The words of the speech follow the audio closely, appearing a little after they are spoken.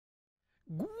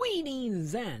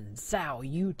Greetings and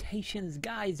salutations,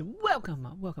 guys.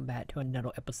 Welcome back to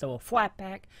another episode of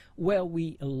Flatback, where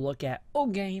we look at a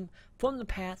game from the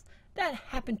past that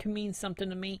happened to mean something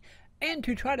to me, and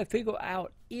to try to figure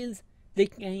out, is the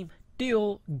game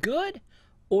still good,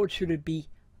 or should it be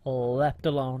left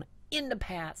alone in the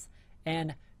past?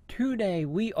 And today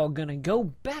we are gonna go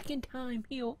back in time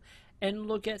here and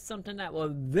look at something that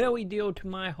was very dear to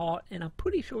my heart, and I'm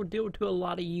pretty sure dear to a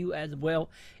lot of you as well,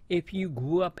 if you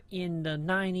grew up in the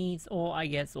 90s, or I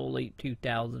guess late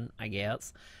 2000, I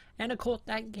guess. And of course,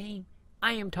 that game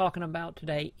I am talking about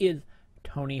today is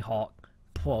Tony Hawk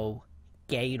Pro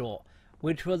Skater,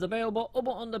 which was available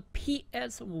over on the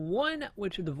PS1,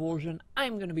 which is the version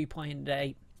I'm going to be playing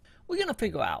today. We're going to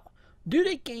figure out, do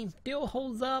the game still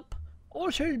hold up,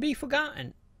 or should it be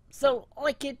forgotten? So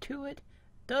let's get to it.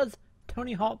 Does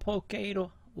Tony Hawk Pro Skater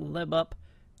live up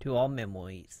to our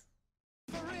memories?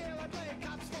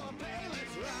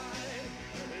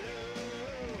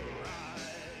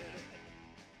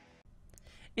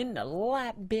 In the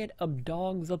last bit of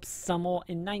Dogs of Summer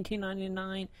in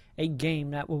 1999, a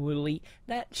game that was released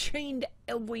that changed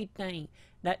everything,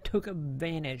 that took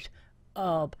advantage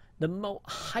of the most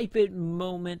hyped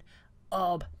moment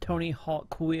of Tony Hawk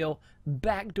career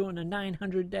back during the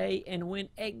 900 day, and when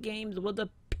X Games was the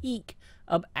peak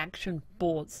of action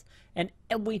sports, and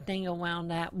everything around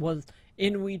that was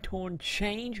in return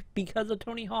changed because of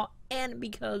Tony Hawk and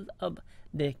because of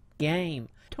the game.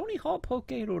 Tony Hawk Pro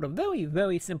Skater is a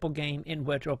very simple game in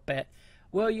retrospect,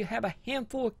 where you have a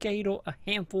handful of skater, a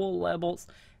handful of levels,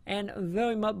 and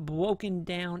very much broken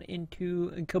down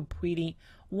into completing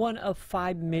one of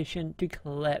 5 missions to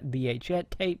collect VHS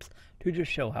tapes, to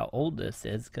just show how old this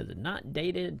is, because it's not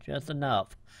dated just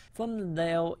enough. From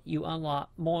there, you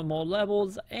unlock more and more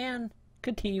levels and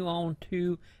continue on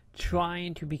to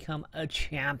trying to become a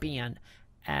champion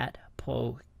at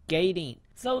pro skating.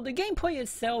 So the gameplay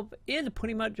itself is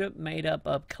pretty much made up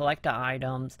of collect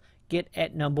items, get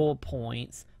at number of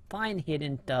points, find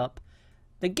hidden stuff.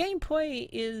 The gameplay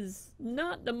is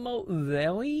not the most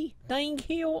very thing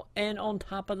here, and on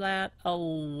top of that, a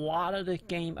lot of the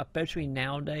game, especially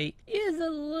nowadays, is a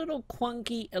little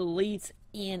clunky, at least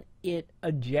in its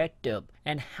objective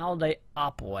and how they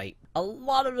operate. A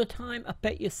lot of the time, I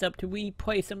bet yourself to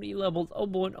replay some of these levels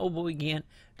over and over again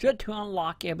just to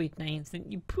unlock everything, so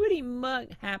you pretty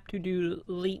much have to do at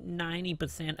least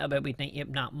 90% of everything, if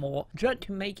not more, just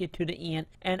to make it to the end,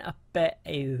 and I bet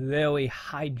a very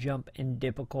high jump in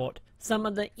difficult. Some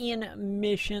of the end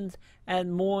missions, as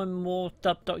more and more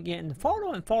stuff start getting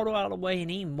farther and farther out of the way, and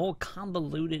even more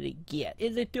convoluted it gets.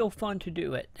 Is it still fun to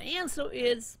do it? The answer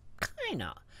is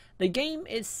kinda. The game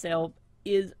itself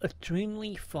is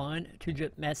extremely fun to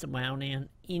just mess around in,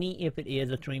 if it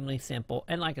is extremely simple.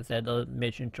 And like I said, the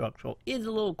mission structure is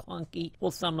a little clunky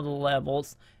for some of the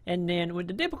levels. And then with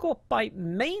the difficult fight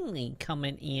mainly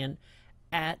coming in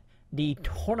at the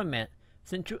tournament,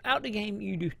 since throughout the game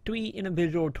you do 3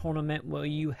 individual tournaments where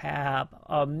you have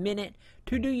a minute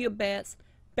to do your best.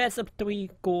 Best of 3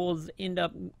 scores end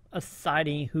up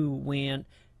deciding who win.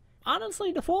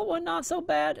 Honestly, the 4th one not so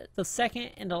bad. The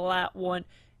 2nd and the last one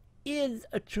is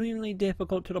extremely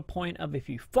difficult, to the point of if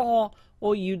you fall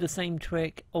or use the same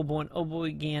trick over and over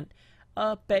again,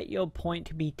 bet your point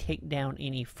to be ticked down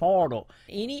any farther.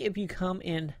 If you come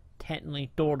in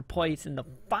technically 3rd place in the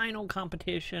final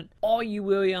competition, all you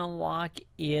really unlock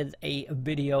is a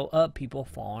video of people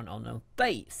falling on their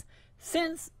face.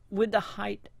 Since with the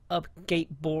height of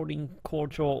skateboarding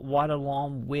culture right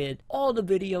along with all the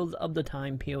videos of the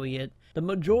time period, the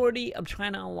majority of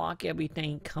trying to unlock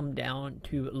everything come down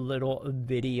to little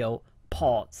video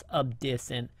parts of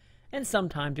dissing, and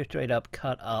sometimes a straight up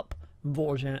cut up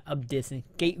version of dissing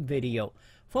skate video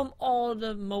from all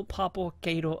the most popular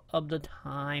skaters of the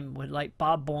time, with like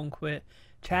Bob Burnquist,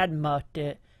 Chad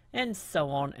Mustard, and so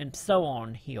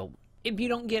on here. If you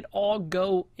don't get all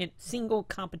go in single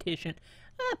competition,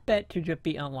 I bet to just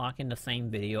be unlocking the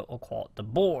same video across the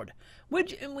board,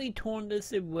 which in return,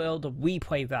 this is where the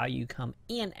replay value come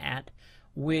in at,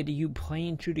 where you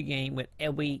playing through the game with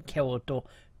every character,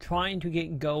 trying to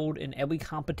get gold in every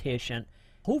competition,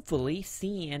 hopefully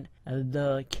seeing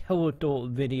the character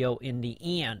video in the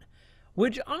end,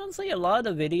 which honestly a lot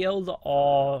of the videos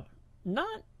are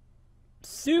not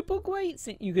super great,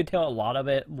 since you could tell a lot of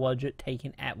it was just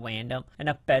taken at random, and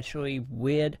especially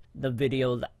with the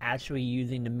videos actually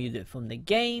using the music from the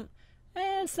game.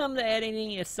 And some of the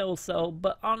editing is so-so,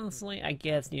 but honestly, I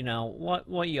guess, you know,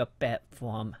 what you bet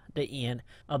from the end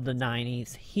of the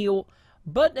 90s here.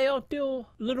 But they are still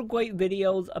little great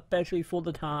videos, especially for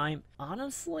the time.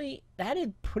 Honestly, that is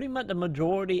pretty much the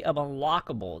majority of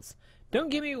unlockables Don't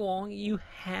get me wrong, you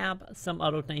have some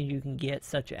other things you can get,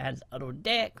 such as other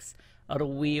decks, other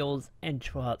wheels, and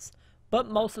trucks. But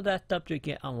most of that stuff you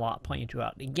get unlocked playing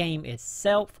throughout the game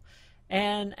itself.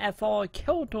 And as far as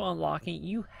character unlocking,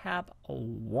 you have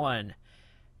one.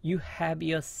 You have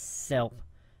yourself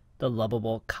the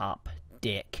lovable cop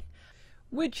Dick,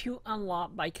 which you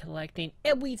unlock by collecting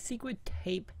every secret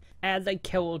tape as a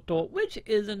character, which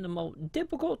isn't the most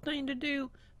difficult thing to do,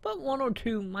 but one or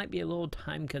two might be a little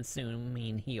time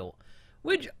consuming here.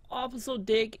 Which Officer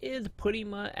Dick is pretty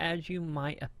much as you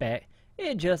might expect.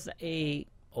 It's just a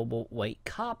overweight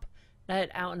cop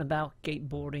that out and about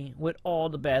skateboarding with all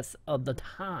the best of the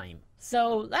time.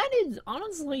 So that is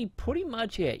honestly pretty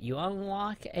much it. You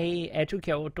unlock a extra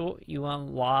character, you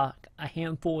unlock a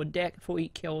handful of deck for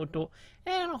each character,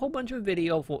 and a whole bunch of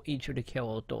video for each of the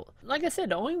characters. Like I said,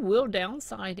 the only real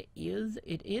downside is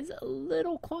it is a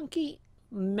little clunky,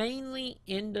 mainly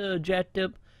in the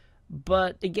objective,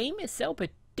 but the game itself is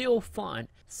still fun.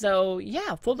 So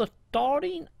yeah, for the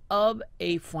starting of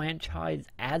a franchise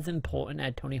as important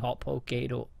as Tony Hawk Pro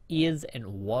Skater is and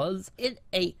was, it's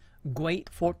a great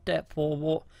fourth step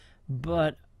forward,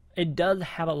 but it does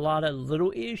have a lot of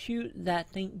little issues that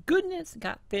thank goodness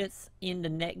got fixed in the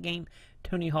next game,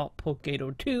 Tony Hawk Pro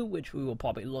Skater 2, which we will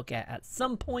probably look at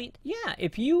some point. Yeah,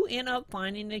 if you end up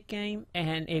finding the game,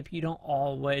 and if you don't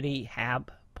already have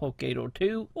Pro Skater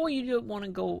 2, or you just want to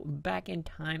go back in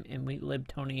time and relive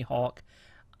Tony Hawk,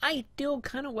 I still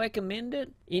kind of recommend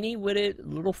it. Any with it,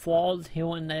 little flaws here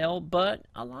and there, but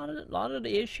a lot of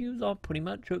the issues are pretty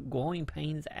much growing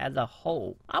pains as a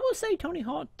whole. I would say Tony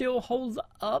Hawk still holds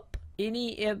up.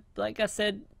 If, like I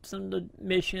said, some of the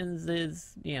missions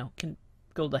is, can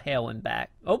go to hell and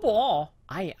back. Overall,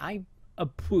 I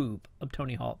approve of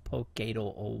Tony Hawk Pro Skater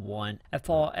 1 as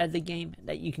far as a game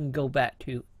that you can go back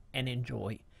to and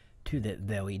enjoy to that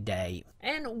very day.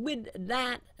 And with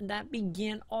that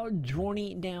begin our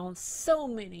journey down so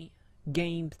many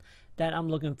games that I'm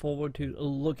looking forward to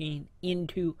looking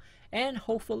into, and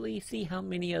hopefully see how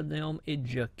many of them is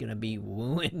just gonna be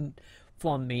ruined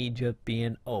from me just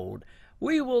being old.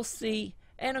 We will see.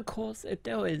 And of course, if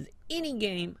there is any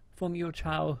game from your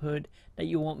childhood that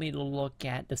you want me to look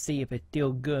at to see if it's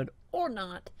still good or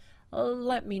not,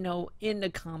 let me know in the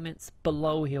comments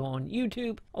below here on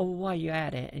YouTube, or while you're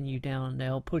at it and you down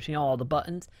there pushing all the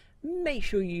buttons, make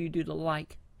sure you do the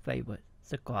like, favorite,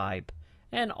 subscribe,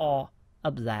 and all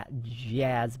of that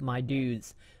jazz, my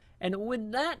dudes. And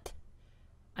with that,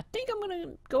 I think I'm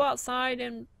gonna go outside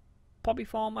and probably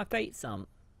fall on my face some.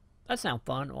 That sounds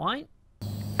fun, right?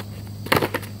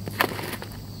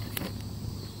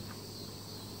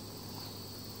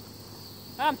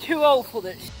 I'm too old for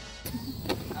this.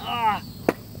 Ah.